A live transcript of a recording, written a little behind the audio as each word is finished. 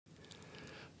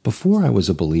Before I was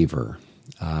a believer,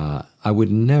 I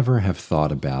would never have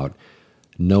thought about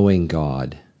knowing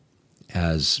God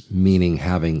as meaning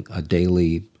having a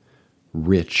daily,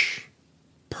 rich,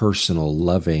 personal,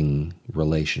 loving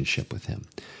relationship with Him.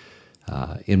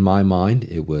 In my mind,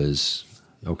 it was,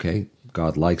 okay,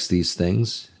 God likes these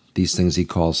things He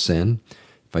calls sin.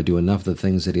 If I do enough of the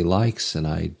things that He likes and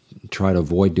I try to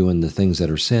avoid doing the things that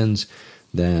are sins,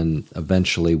 then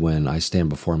eventually when I stand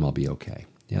before Him, I'll be okay.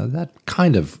 That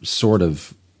kind of sort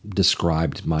of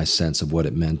described my sense of what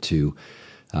it meant to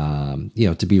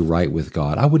be right with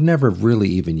God. I would never have really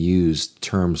even used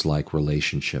terms like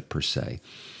relationship per se.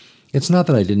 It's not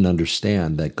that I didn't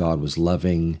understand that God was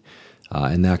loving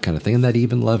and that kind of thing, and that He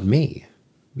even loved me.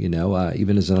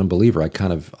 Even as an unbeliever, I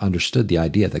kind of understood the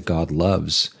idea that God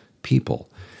loves people.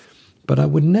 But I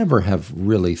would never have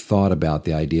really thought about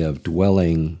the idea of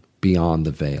dwelling beyond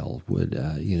the veil,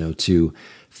 to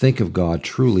think of God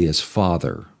truly as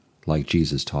Father, like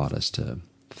Jesus taught us to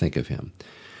think of Him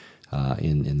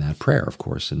in that prayer, of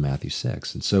course, in Matthew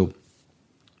 6. And so,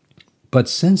 but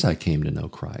since I came to know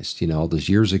Christ, all those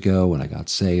years ago when I got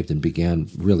saved and began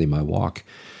really my walk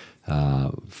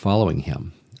following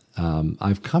Him,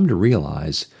 I've come to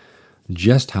realize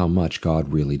just how much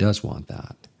God really does want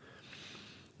that.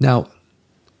 Now,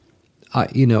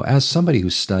 as somebody who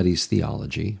studies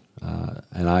theology,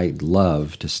 and I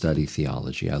love to study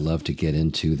theology, I love to get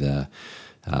into the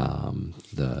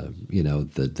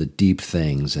deep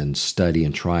things and study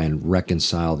and try and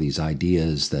reconcile these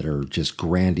ideas that are just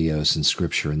grandiose in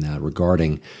Scripture and that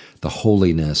regarding the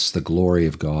holiness, the glory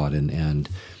of God, and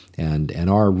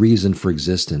our reason for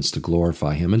existence to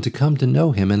glorify Him and to come to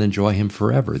know Him and enjoy Him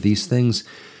forever. These things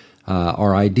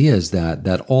are ideas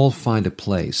that all find a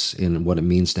place in what it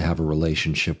means to have a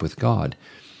relationship with God.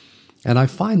 And I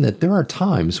find that there are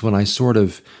times when I sort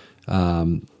of,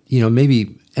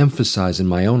 maybe emphasize in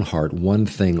my own heart one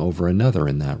thing over another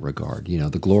in that regard,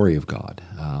 the glory of God,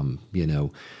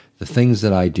 the things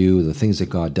that I do, the things that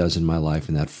God does in my life,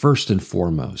 and that first and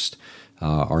foremost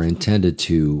are intended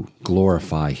to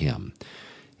glorify Him.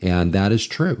 And that is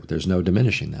true. There's no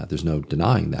diminishing that. There's no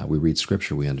denying that. We read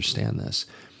Scripture, we understand this.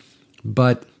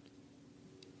 But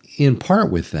in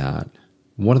part with that,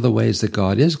 one of the ways that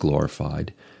God is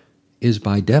glorified is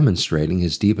by demonstrating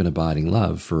His deep and abiding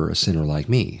love for a sinner like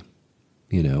me,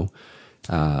 and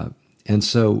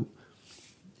so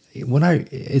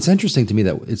it's interesting to me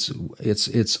that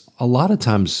it's a lot of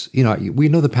times, we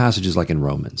know the passages like in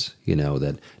Romans,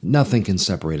 that nothing can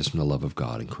separate us from the love of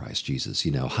God in Christ Jesus,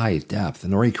 height, depth,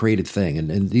 an already created thing,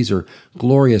 and these are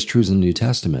glorious truths in the New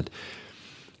Testament.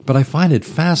 But I find it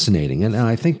fascinating, and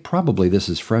I think probably this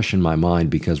is fresh in my mind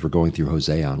because we're going through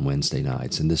Hosea on Wednesday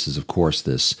nights, and this is, of course,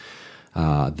 this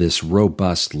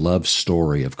robust love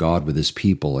story of God with His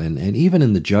people, and even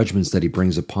in the judgments that He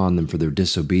brings upon them for their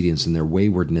disobedience and their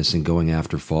waywardness and going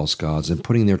after false gods and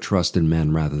putting their trust in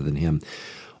men rather than Him.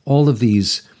 All of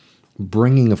these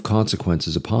bringing of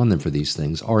consequences upon them for these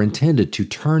things are intended to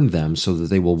turn them so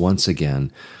that they will once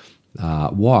again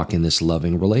walk in this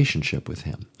loving relationship with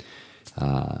Him.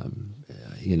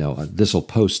 This will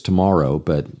post tomorrow,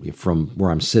 but from where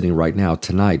I'm sitting right now,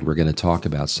 tonight, we're going to talk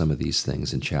about some of these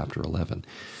things in chapter 11.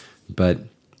 But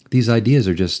these ideas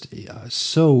are just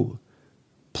so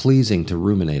pleasing to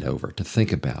ruminate over, to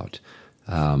think about.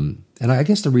 And I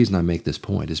guess the reason I make this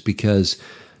point is because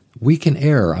we can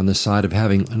err on the side of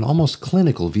having an almost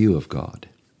clinical view of God.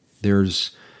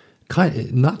 There's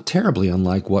not terribly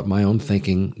unlike what my own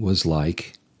thinking was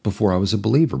like before I was a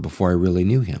believer, before I really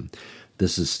knew Him.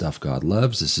 This is stuff God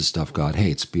loves. This is stuff God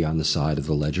hates. Be on the side of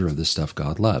the ledger of the stuff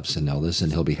God loves. And now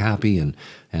listen, He'll be happy and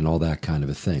all that kind of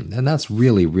a thing. And that's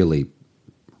really, really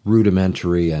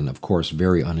rudimentary and, of course,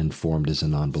 very uninformed as a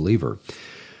non-believer.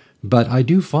 But I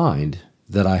do find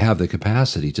that I have the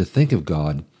capacity to think of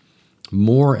God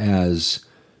more as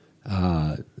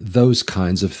those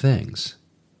kinds of things.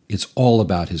 It's all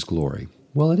about His glory.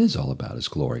 Well, it is all about His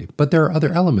glory. But there are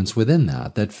other elements within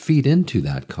that feed into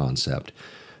that concept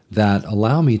that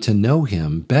allow me to know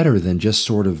Him better than just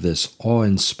sort of this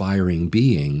awe-inspiring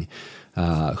being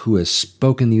who has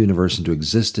spoken the universe into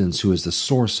existence, who is the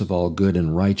source of all good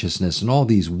and righteousness, and all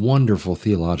these wonderful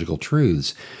theological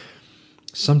truths.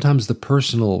 Sometimes the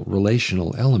personal,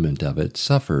 relational element of it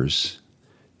suffers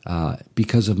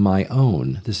because of my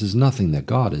own. This is nothing that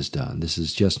God has done. This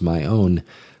is just my own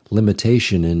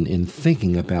limitation in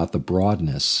thinking about the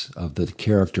broadness of the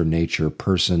character, nature,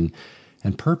 person,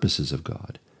 and purposes of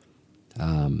God.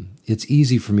 It's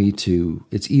easier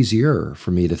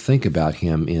for me to think about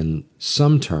Him in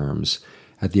some terms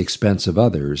at the expense of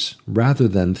others, rather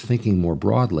than thinking more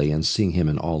broadly and seeing Him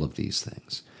in all of these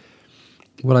things.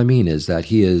 What I mean is that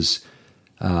his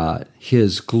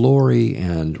glory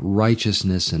and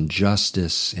righteousness and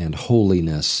justice and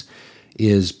holiness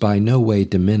is by no way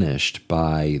diminished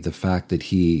by the fact that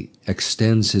he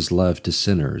extends his love to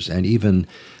sinners and even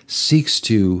seeks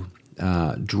to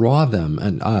draw them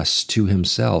and us to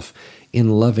himself in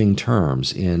loving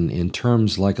terms, in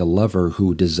terms like a lover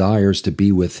who desires to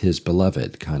be with his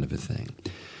beloved, kind of a thing.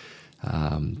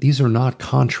 These are not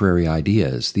contrary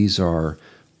ideas. These are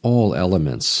all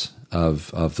elements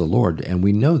of the Lord, and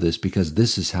we know this because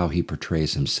this is how he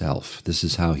portrays himself. This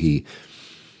is how he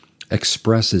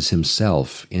expresses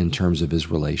himself in terms of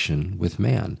his relation with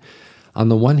man. On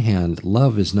the one hand,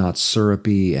 love is not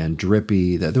syrupy and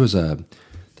drippy. There was a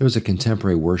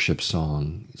contemporary worship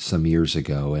song some years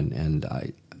ago, and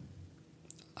I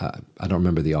don't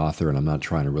remember the author, and I'm not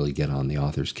trying to really get on the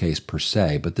author's case per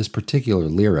se, but this particular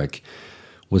lyric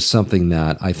was something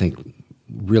that I think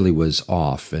really was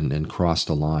off and crossed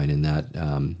a line in that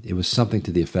it was something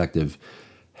to the effect of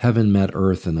heaven met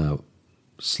earth in a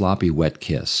sloppy wet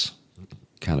kiss,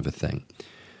 kind of a thing.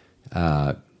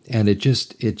 And it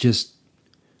just,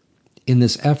 in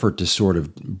this effort to sort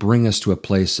of bring us to a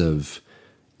place of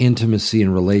intimacy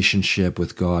and relationship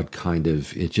with God,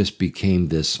 it just became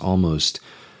this almost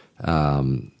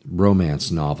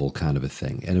romance novel kind of a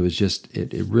thing. And it was just,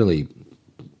 it really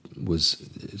was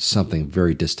something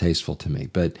very distasteful to me.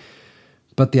 But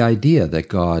the idea that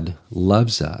God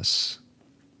loves us,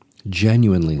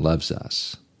 genuinely loves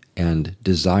us, and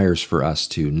desires for us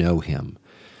to know him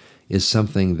is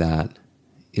something that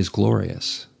is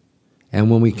glorious.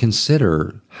 And when we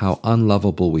consider how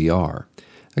unlovable we are,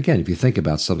 again, if you think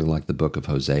about something like the book of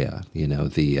Hosea,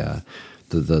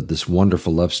 this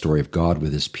wonderful love story of God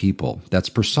with his people, that's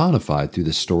personified through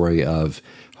the story of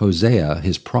Hosea,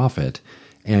 his prophet,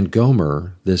 and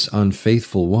Gomer, this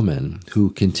unfaithful woman who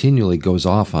continually goes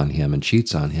off on him and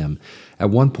cheats on him.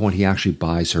 At one point, he actually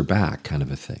buys her back, kind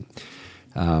of a thing.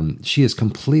 She is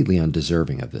completely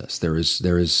undeserving of this. There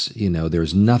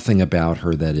is nothing about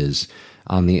her that is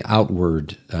on the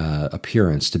outward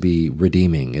appearance to be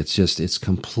redeeming. It's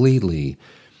completely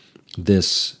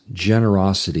this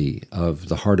generosity of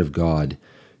the heart of God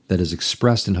that is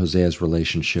expressed in Hosea's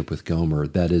relationship with Gomer,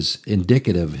 that is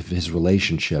indicative of his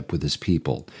relationship with his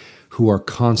people, who are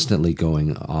constantly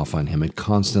going off on him and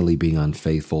constantly being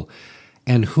unfaithful,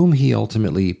 and whom he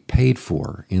ultimately paid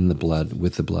for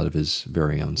with the blood of his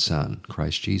very own Son,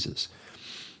 Christ Jesus.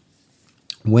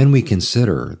 When we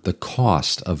consider the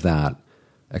cost of that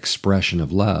expression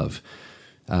of love,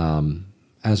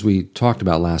 as we talked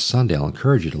about last Sunday, I'll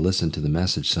encourage you to listen to the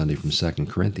message Sunday from 2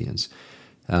 Corinthians,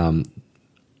 whatever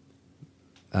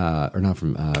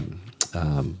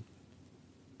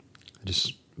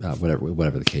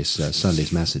the case,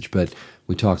 Sunday's message. But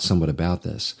we talked somewhat about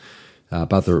this,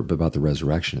 about the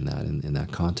resurrection in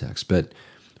that context. But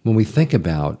when we think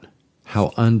about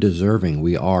how undeserving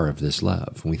we are of this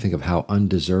love, when we think of how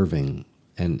undeserving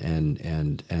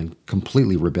and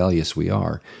completely rebellious we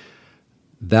are,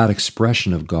 that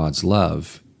expression of God's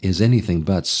love is anything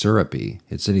but syrupy.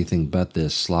 It's anything but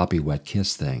this sloppy wet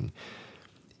kiss thing.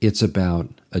 It's about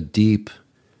a deep,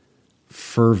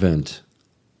 fervent,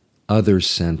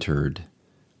 other-centered,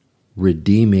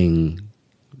 redeeming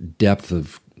depth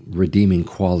of redeeming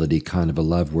quality kind of a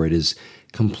love where it is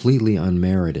completely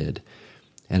unmerited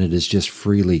and it is just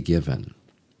freely given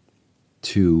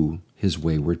to his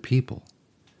wayward people.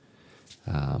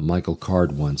 Michael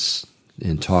Card once,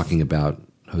 in talking about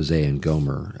Hosea and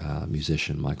Gomer,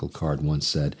 musician Michael Card once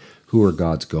said, "Who are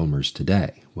God's Gomers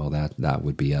today?" Well, that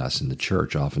would be us in the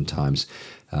church, oftentimes,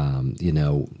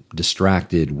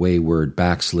 distracted, wayward,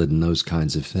 backslidden, those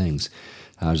kinds of things.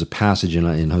 There's a passage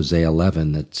in Hosea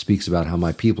 11 that speaks about how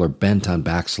my people are bent on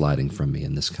backsliding from me,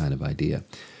 and this kind of idea.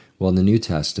 Well, in the New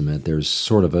Testament, there's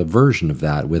sort of a version of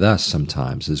that with us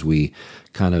sometimes as we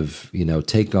kind of,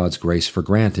 take God's grace for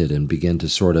granted and begin to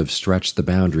sort of stretch the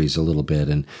boundaries a little bit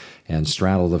and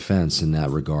straddle the fence in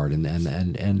that regard.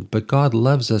 But God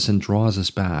loves us and draws us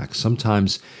back,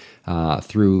 sometimes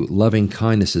through loving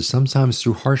kindnesses, sometimes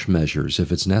through harsh measures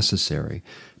if it's necessary.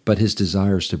 But his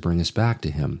desire is to bring us back to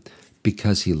him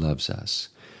because he loves us.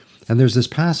 And there's this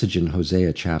passage in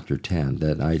Hosea chapter 10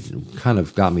 that I kind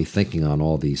of got me thinking on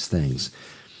all these things.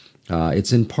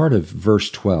 It's in part of verse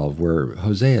 12 where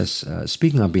Hosea,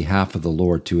 speaking on behalf of the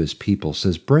Lord to his people,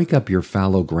 says, "Break up your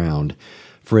fallow ground,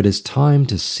 for it is time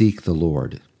to seek the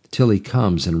Lord, till he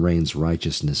comes and rains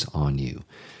righteousness on you."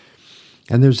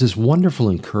 And there's this wonderful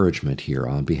encouragement here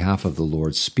on behalf of the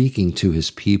Lord speaking to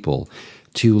his people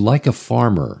to, like a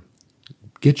farmer,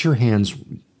 get your hands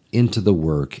into the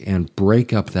work and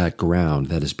break up that ground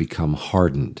that has become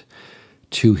hardened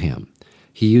to him.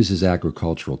 He uses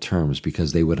agricultural terms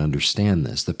because they would understand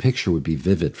this. The picture would be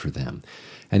vivid for them.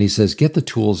 And he says, get the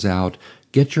tools out,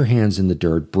 get your hands in the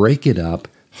dirt, break it up,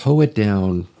 hoe it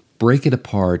down, break it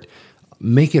apart,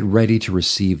 make it ready to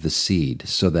receive the seed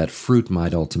so that fruit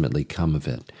might ultimately come of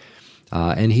it.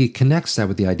 And he connects that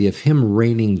with the idea of him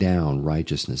raining down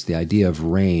righteousness, the idea of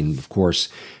rain, of course,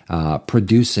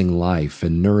 producing life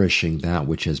and nourishing that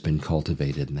which has been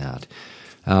cultivated in that.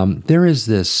 There is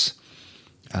this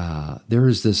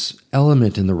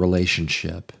element in the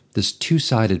relationship, this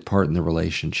two-sided part in the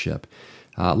relationship.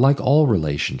 Like all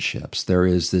relationships, there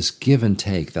is this give and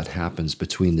take that happens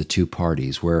between the two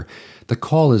parties, where the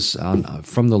call is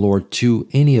from the Lord to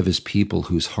any of his people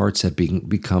whose hearts have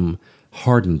become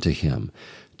hardened to him,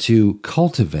 to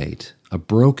cultivate a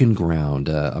broken ground,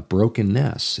 a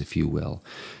brokenness, if you will,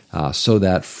 so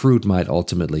that fruit might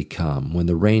ultimately come. When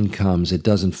the rain comes, it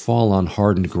doesn't fall on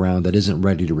hardened ground that isn't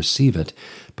ready to receive it.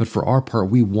 But for our part,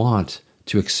 we want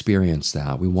to experience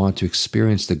that. We want to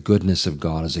experience the goodness of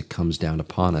God as it comes down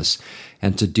upon us.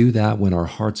 And to do that when our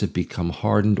hearts have become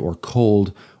hardened or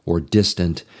cold or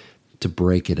distant, to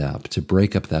break it up, to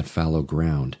break up that fallow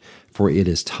ground. For it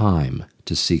is time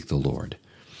to seek the Lord.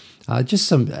 Just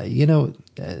some,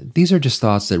 these are just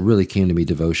thoughts that really came to me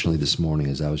devotionally this morning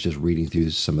as I was just reading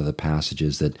through some of the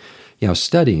passages that,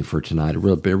 studying for tonight. It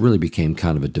really became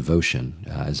kind of a devotion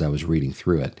as I was reading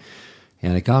through it.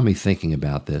 And it got me thinking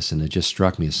about this, and it just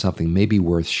struck me as something maybe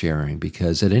worth sharing,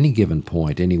 because at any given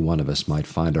point, any one of us might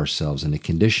find ourselves in a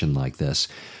condition like this,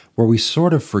 where we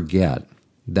sort of forget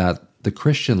that the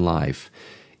Christian life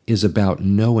is about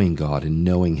knowing God and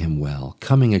knowing him well,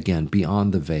 coming again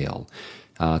beyond the veil,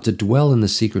 to dwell in the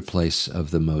secret place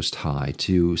of the Most High,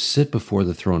 to sit before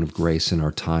the throne of grace in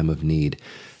our time of need,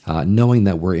 knowing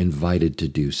that we're invited to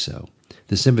do so.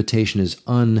 This invitation is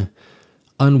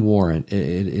unwarranted,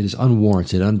 it is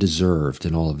unwarranted, undeserved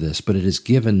in all of this, but it is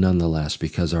given nonetheless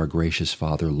because our gracious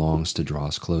Father longs to draw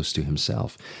us close to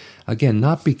himself. Again,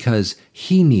 not because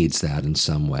he needs that in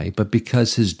some way, but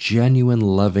because his genuine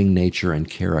loving nature and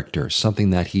character, something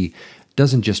that he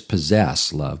doesn't just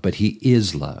possess love, but he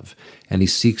is love, and he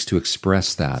seeks to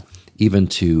express that even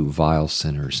to vile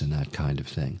sinners and that kind of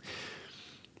thing.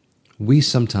 We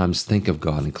sometimes think of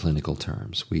God in clinical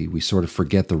terms. We sort of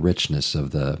forget the richness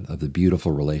of the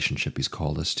beautiful relationship he's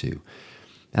called us to.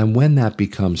 And when that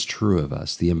becomes true of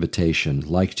us, the invitation,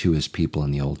 like to his people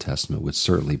in the Old Testament, would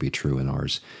certainly be true in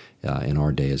ours, in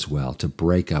our day as well, to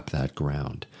break up that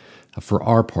ground. For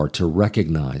our part, to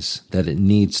recognize that it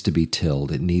needs to be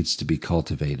tilled, it needs to be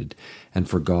cultivated. And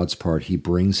for God's part, he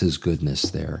brings his goodness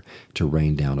there to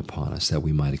rain down upon us, that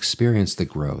we might experience the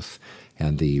growth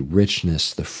and the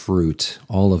richness, the fruit,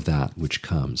 all of that which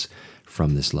comes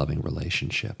from this loving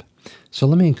relationship. So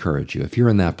let me encourage you, if you're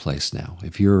in that place now,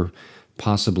 if you're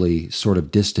possibly sort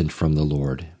of distant from the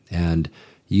Lord, and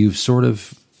you've sort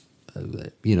of,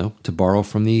 to borrow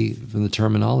from the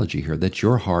terminology here, that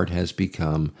your heart has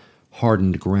become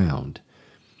hardened ground,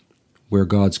 where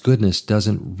God's goodness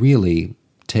doesn't really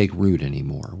take root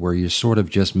anymore, where you're sort of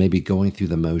just maybe going through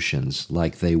the motions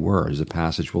like they were, as a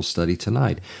passage we'll study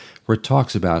tonight, where it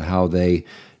talks about how they,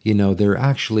 they're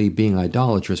actually being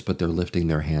idolatrous, but they're lifting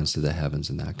their hands to the heavens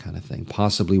and that kind of thing.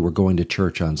 Possibly we're going to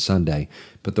church on Sunday,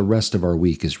 but the rest of our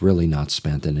week is really not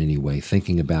spent in any way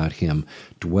thinking about him,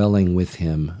 dwelling with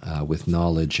him, with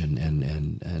knowledge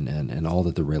and all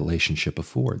that the relationship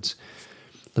affords.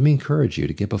 Let me encourage you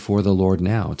to get before the Lord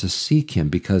now, to seek him,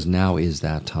 because now is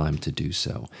that time to do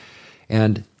so.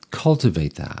 And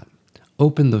cultivate that.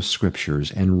 Open those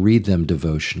scriptures and read them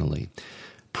devotionally.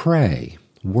 Pray,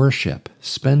 worship,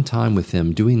 spend time with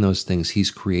him, doing those things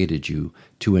he's created you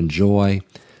to enjoy,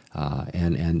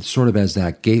 and sort of as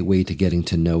that gateway to getting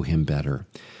to know him better.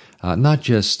 Not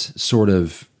just sort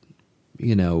of,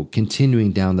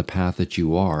 continuing down the path that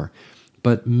you are,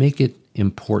 but make it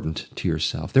important to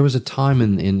yourself. There was a time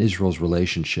in Israel's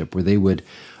relationship where they would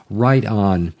write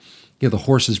on the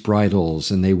horses'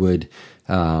 bridles, and they would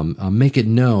make it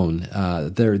known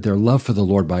their love for the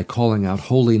Lord by calling out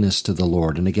holiness to the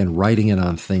Lord, and again writing it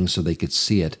on things so they could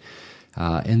see it.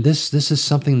 And this is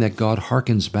something that God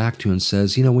hearkens back to and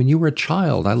says, when you were a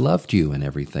child, I loved you and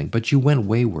everything, but you went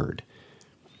wayward.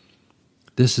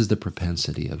 This is the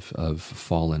propensity of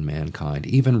fallen mankind.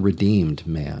 Even redeemed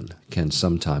man can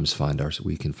sometimes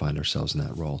we can find ourselves in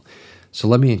that role. So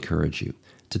let me encourage you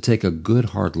to take a good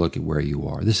hard look at where you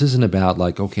are. This isn't about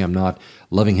I'm not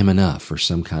loving him enough or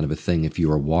some kind of a thing if you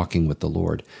are walking with the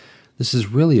Lord. This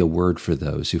is really a word for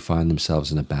those who find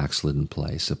themselves in a backslidden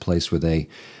place, a place where they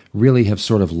really have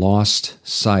sort of lost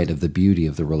sight of the beauty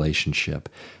of the relationship.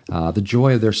 The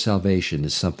joy of their salvation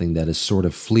is something that has sort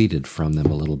of fleeted from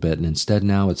them a little bit, and instead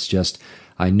now it's just,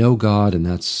 I know God and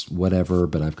that's whatever,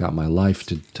 but I've got my life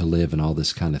to live and all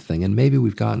this kind of thing. And maybe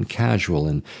we've gotten casual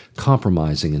and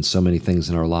compromising in so many things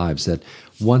in our lives that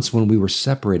once when we were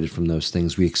separated from those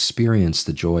things, we experienced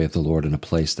the joy of the Lord in a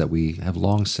place that we have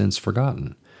long since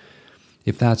forgotten.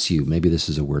 If that's you, maybe this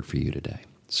is a word for you today.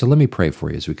 So let me pray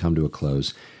for you as we come to a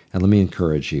close, and let me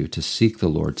encourage you to seek the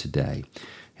Lord today,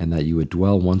 and that you would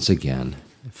dwell once again,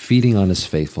 feeding on His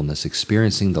faithfulness,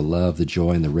 experiencing the love, the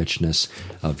joy, and the richness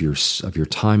of your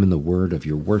time in the Word, of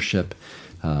your worship,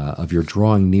 of your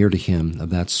drawing near to Him, of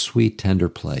that sweet, tender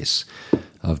place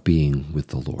of being with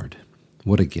the Lord.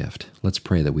 What a gift. Let's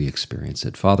pray that we experience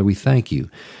it. Father, we thank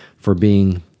you for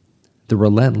being the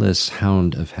relentless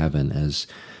hound of heaven, as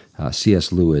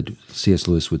C.S.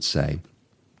 Lewis would say.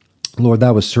 Lord,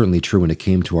 that was certainly true when it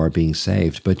came to our being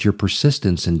saved, but your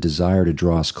persistence and desire to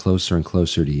draw us closer and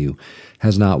closer to you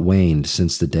has not waned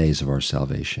since the days of our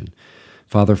salvation.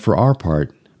 Father, for our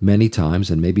part, many times,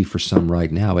 and maybe for some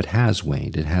right now, it has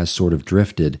waned. It has sort of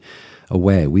drifted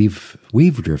away. We've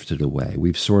drifted away.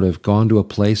 We've sort of gone to a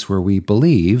place where we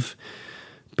believe,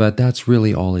 but that's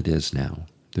really all it is now.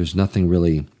 There's nothing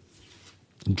really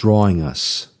drawing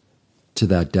us to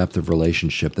that depth of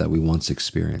relationship that we once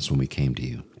experienced when we came to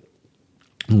you.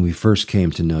 When we first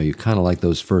came to know you, kind of like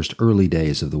those first early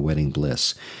days of the wedding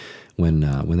bliss, when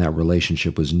that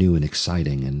relationship was new and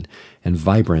exciting and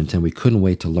vibrant, and we couldn't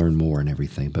wait to learn more and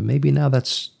everything. But maybe now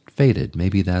that's faded.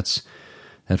 Maybe that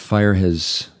fire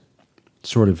has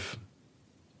sort of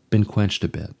been quenched a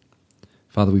bit.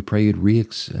 Father, we pray you'd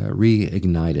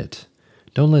reignite it.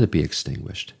 Don't let it be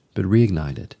extinguished, but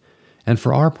reignite it. And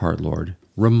for our part, Lord,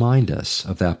 remind us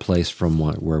of that place from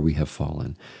where we have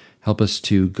fallen. Help us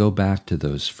to go back to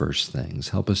those first things.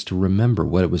 Help us to remember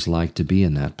what it was like to be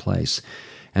in that place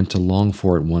and to long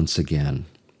for it once again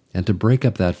and to break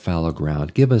up that fallow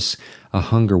ground. Give us a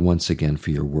hunger once again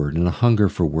for your word and a hunger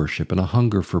for worship and a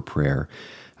hunger for prayer,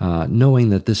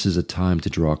 knowing that this is a time to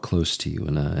draw close to you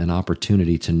and an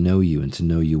opportunity to know you and to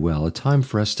know you well, a time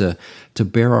for us to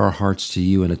bare our hearts to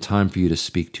you and a time for you to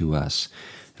speak to us.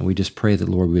 And we just pray that,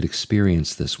 Lord, we would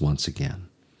experience this once again.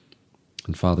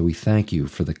 And Father, we thank you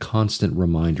for the constant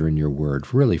reminder in your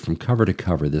word, really from cover to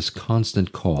cover, this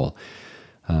constant call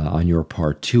on your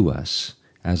part to us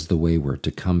as the wayward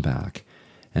to come back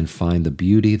and find the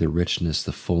beauty, the richness,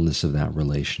 the fullness of that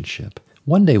relationship.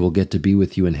 One day we'll get to be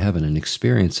with you in heaven and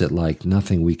experience it like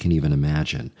nothing we can even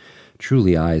imagine.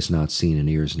 Truly, eyes not seen and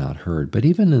ears not heard. But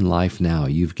even in life now,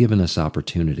 you've given us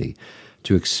opportunity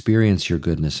to experience your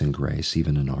goodness and grace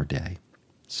even in our day.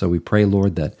 So we pray,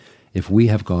 Lord, that if we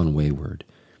have gone wayward,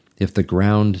 if the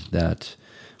ground that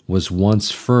was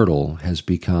once fertile has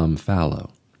become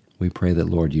fallow, we pray that,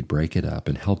 Lord, you'd break it up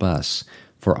and help us,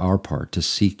 for our part, to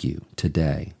seek you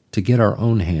today, to get our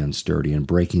own hands dirty in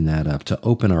breaking that up, to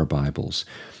open our Bibles,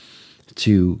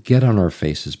 to get on our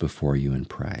faces before you and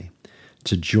pray,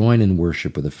 to join in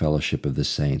worship with the fellowship of the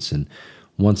saints, and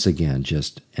once again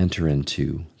just enter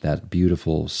into that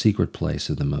beautiful secret place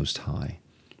of the Most High,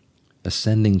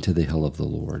 ascending to the hill of the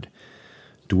Lord,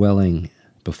 dwelling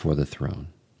before the throne.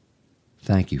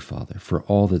 Thank you, Father, for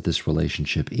all that this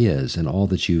relationship is and all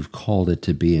that you've called it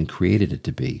to be and created it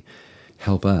to be.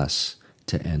 Help us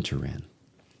to enter in.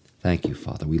 Thank you,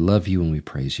 Father. We love you and we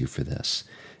praise you for this,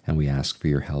 and we ask for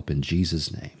your help in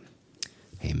Jesus' name.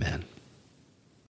 Amen.